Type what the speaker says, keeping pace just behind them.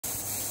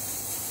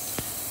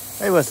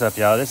Hey, what's up,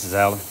 y'all? This is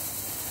Alan.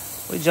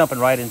 We jumping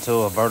right into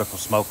a vertical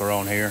smoker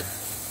on here.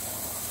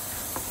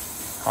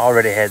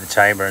 Already had the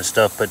chamber and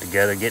stuff put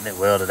together, getting it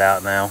welded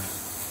out now.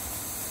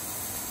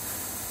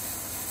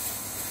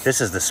 This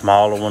is the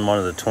smaller one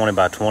of the 20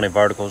 by 20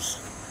 verticals.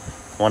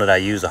 One that I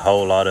use a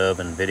whole lot of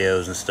in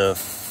videos and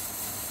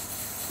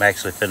stuff. I'm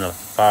actually finna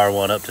fire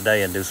one up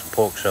today and do some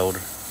pork shoulder.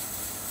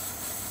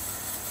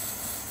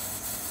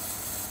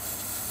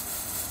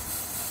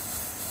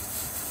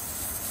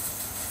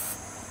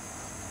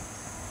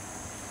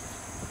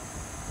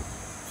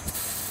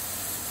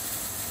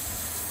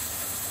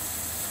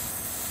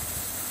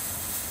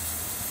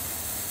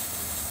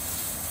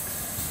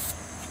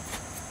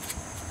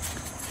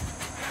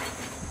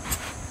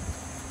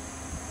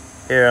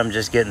 Here I'm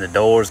just getting the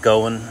doors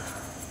going,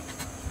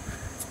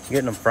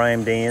 getting them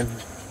framed in,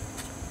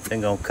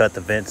 then gonna cut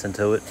the vents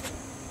into it.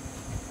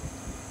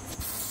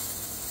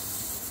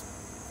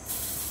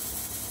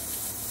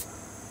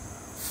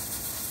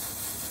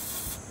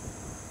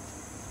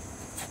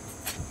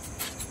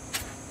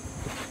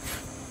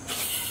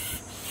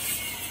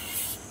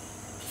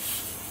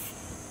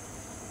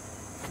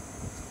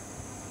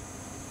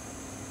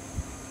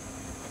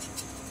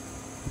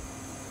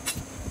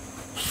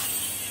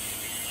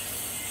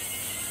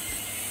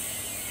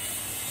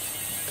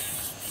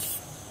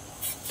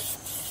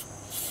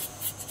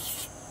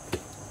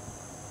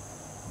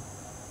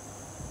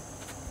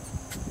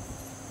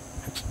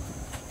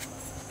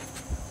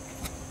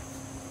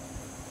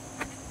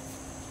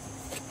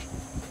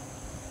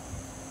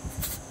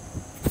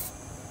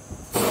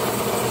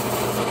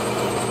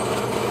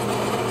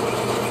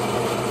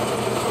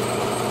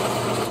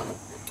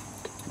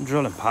 I'm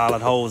drilling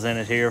pilot holes in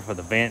it here for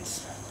the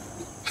vents.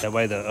 That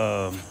way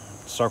the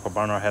circle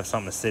burner will have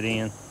something to sit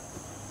in.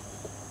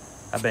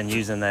 I've been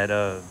using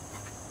that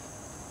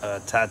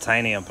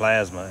titanium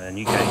plasma, and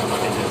you can't,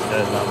 it just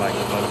does not like to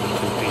both the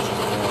two pieces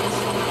at once.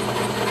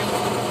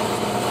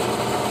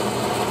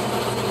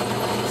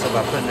 So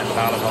by putting that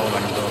pilot hole, I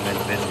can do them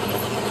individually.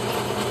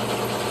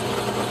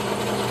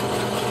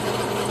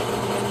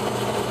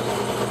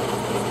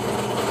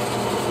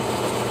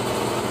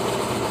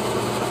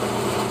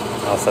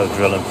 Also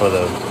drilling for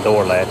the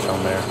door latch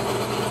on there.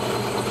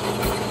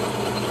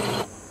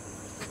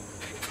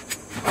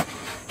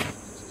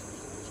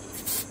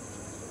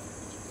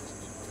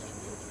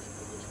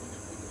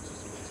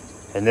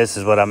 And this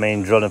is what I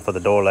mean drilling for the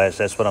door latch.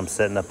 That's what I'm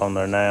setting up on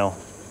there now.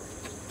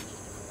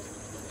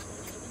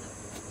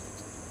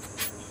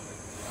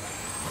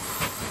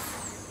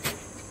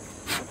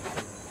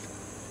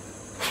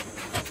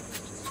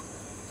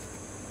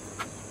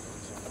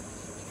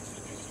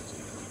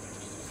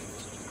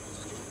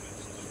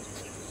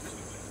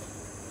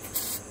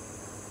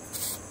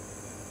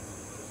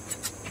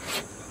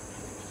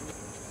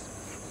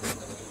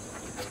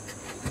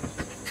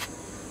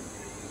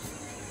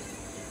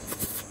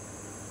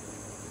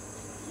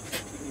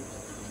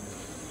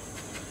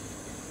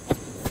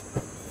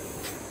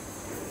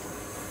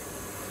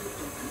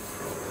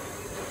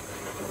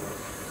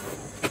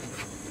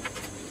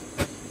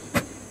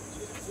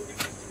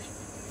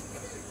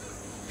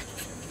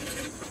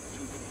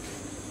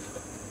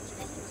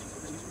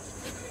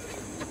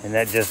 And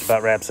that just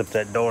about wraps up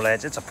that door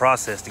latch. It's a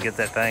process to get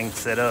that thing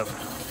set up.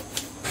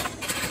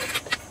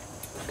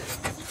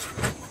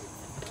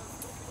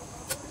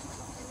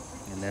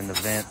 And then the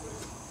vent.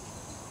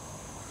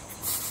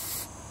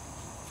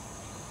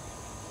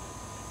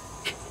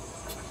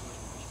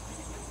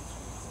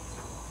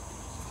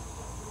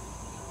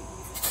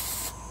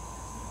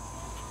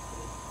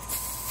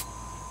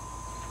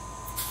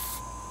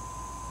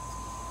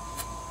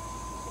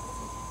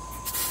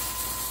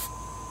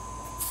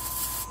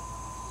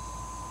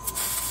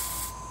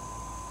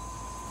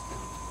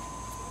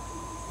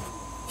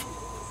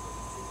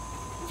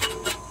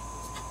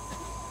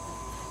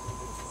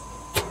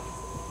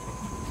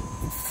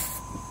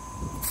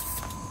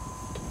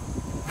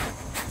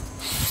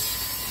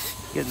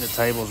 Getting the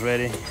tables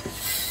ready. I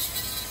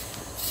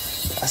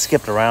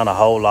skipped around a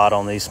whole lot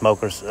on these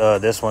smokers,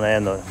 this one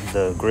and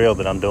the grill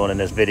that I'm doing in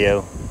this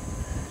video.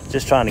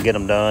 Just trying to get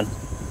them done.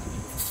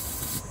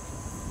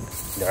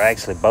 They're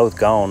actually both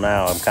gone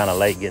now. I'm kind of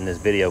late getting this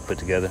video put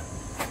together.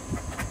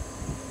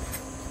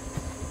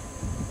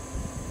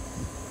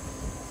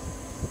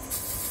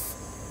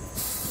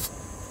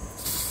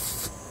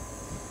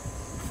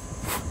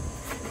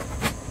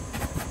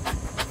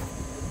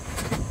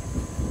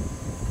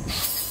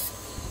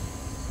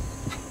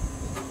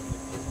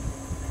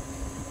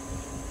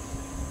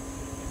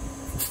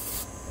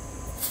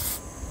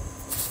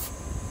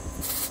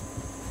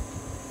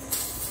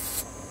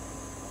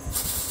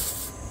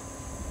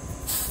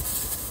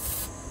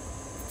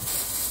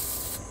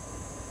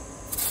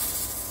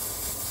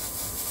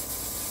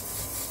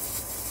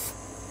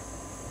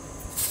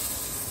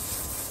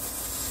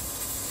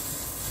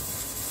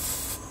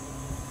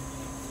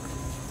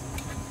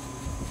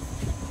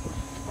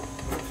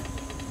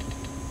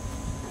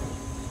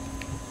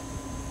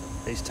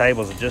 These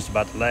tables are just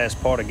about the last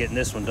part of getting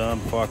this one done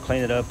before I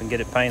clean it up and get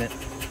it painted.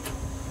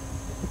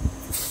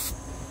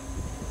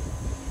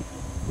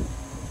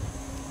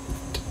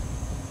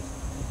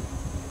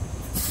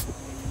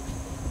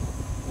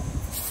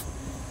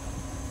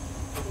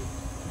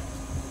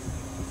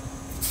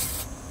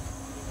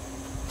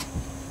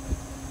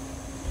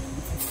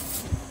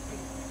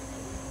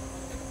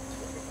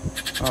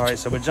 All right,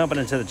 so we're jumping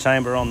into the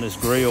chamber on this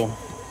grill.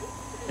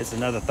 It's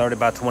another 30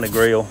 by 20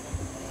 grill.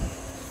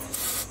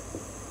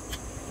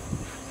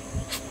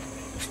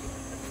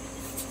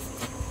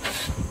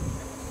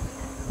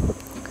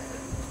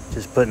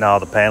 Just putting all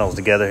the panels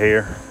together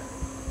here.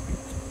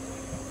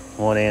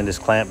 One end is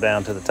clamped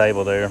down to the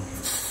table there.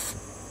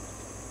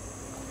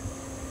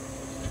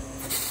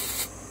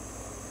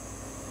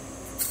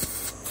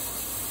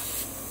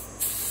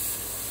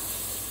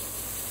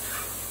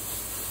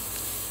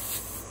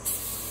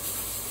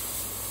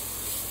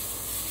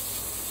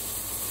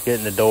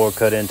 Getting the door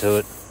cut into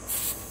it.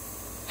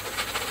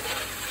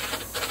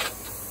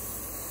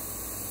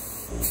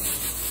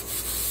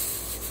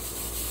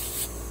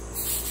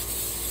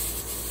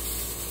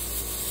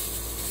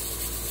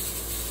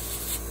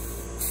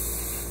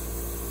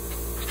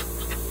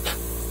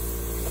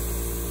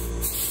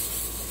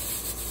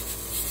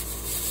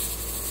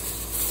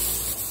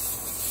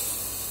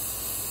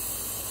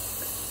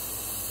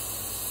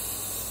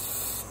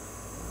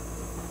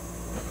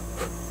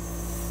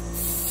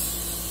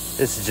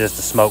 This is just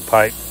a smoke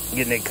pipe,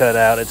 getting it cut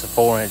out. It's a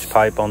 4-inch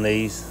pipe on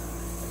these.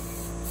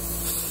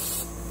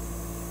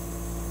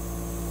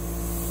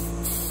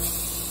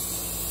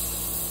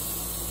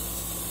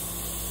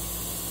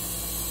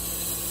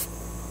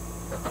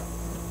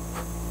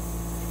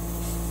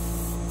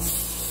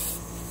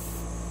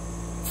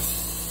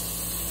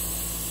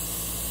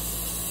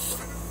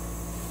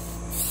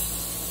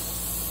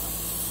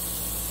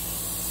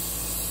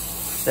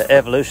 The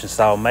Evolution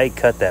saw may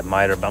cut that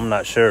miter, but I'm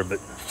not sure. But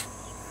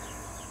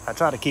I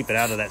try to keep it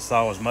out of that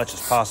saw as much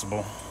as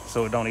possible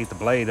so it don't eat the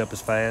blade up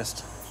as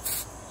fast.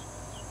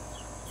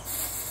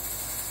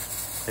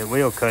 It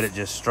will cut it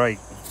just straight.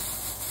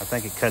 I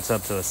think it cuts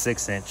up to a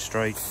 6-inch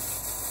straight.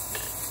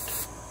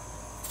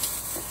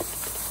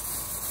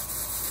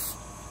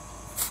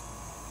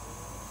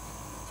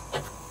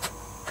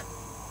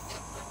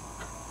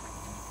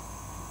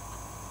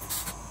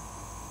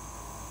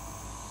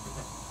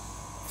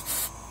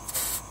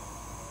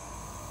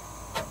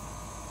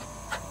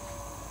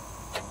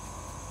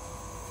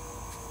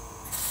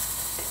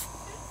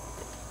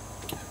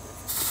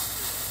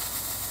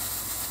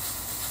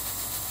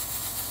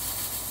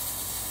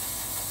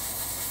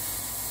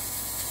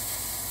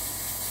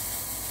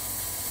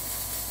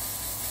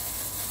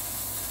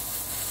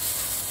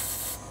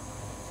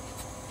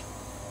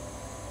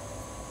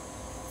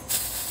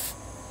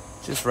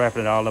 Just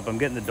wrapping it all up. I'm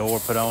getting the door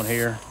put on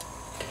here.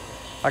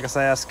 Like I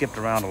say, I skipped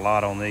around a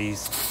lot on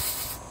these.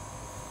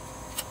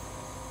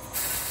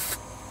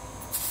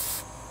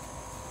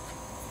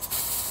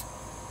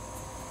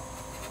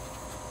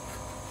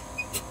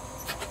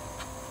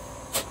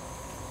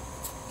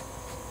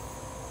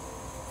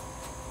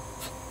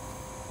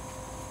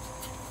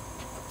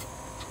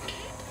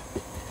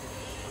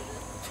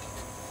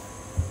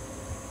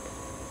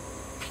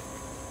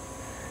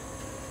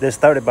 This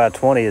 30 by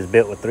 20 is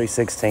built with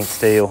 3/16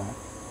 steel.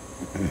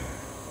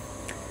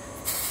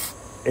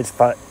 It's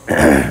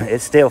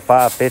still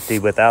 $550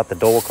 without the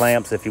door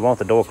clamps. If you want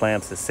the door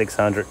clamps, it's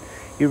 $600.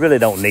 You really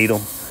don't need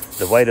them.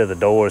 The weight of the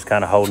door is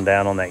kind of holding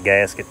down on that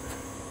gasket.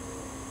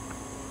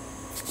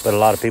 But a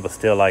lot of people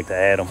still like to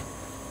add them.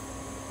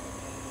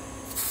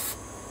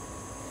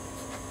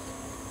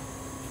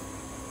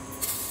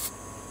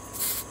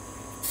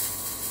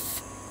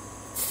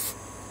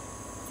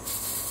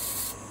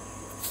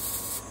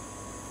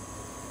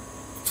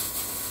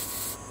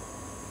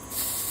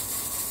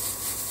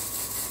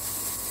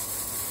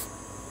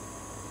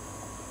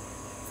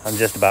 I'm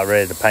just about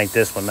ready to paint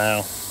this one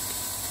now.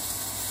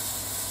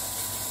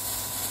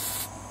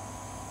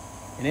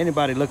 And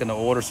anybody looking to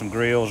order some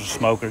grills or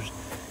smokers,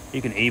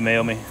 you can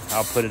email me.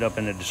 I'll put it up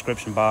in the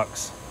description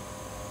box.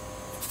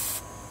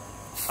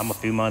 I'm a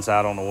few months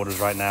out on orders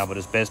right now, but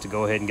it's best to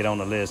go ahead and get on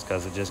the list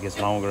because it just gets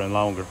longer and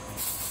longer.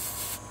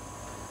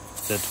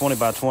 The 20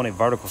 by 20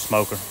 vertical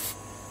smoker,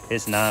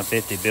 it's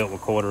 $950, built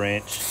with 1/4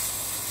 inch.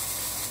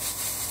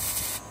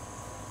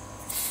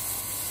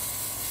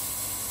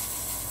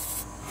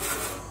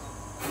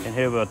 And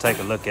here we'll take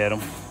a look at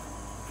them.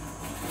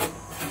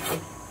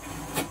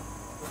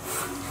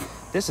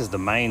 This is the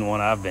main one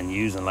I've been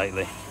using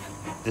lately.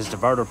 This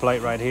diverter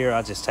plate right here,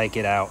 I just take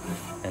it out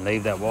and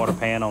leave that water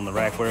pan on the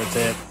rack where it's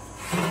at.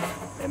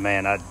 And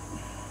man,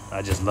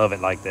 I just love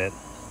it like that.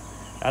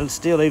 I'll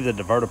still leave the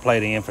diverter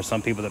plate in for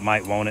some people that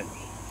might want it,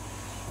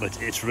 but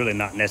it's really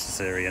not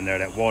necessary in there.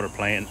 That water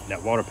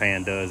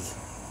pan does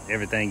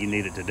everything you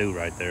need it to do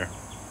right there.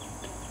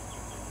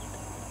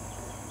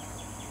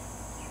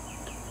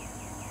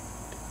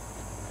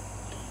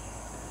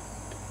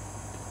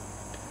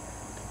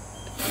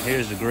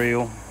 Here's the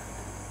grill.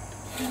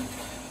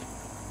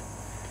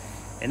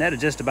 And that'll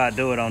just about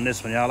do it on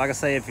this one, y'all. Like I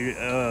say, if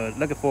you're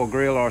looking for a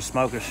grill or a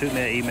smoker, shoot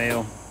me an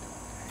email.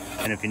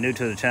 And if you're new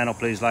to the channel,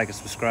 please like and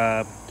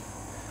subscribe.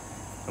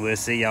 And we'll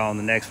see y'all on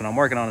the next one. I'm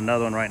working on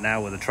another one right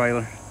now with a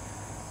trailer.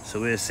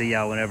 So we'll see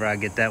y'all whenever I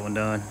get that one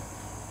done.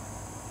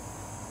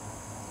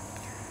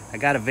 I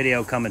got a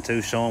video coming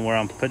too showing where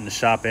I'm putting the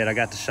shop at. I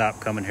got the shop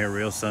coming here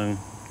real soon.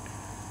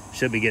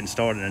 Should be getting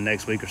started in the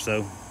next week or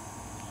so.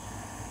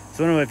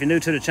 So anyway, if you're new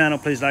to the channel,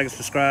 please like and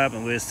subscribe,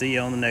 and we'll see you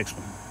on the next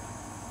one.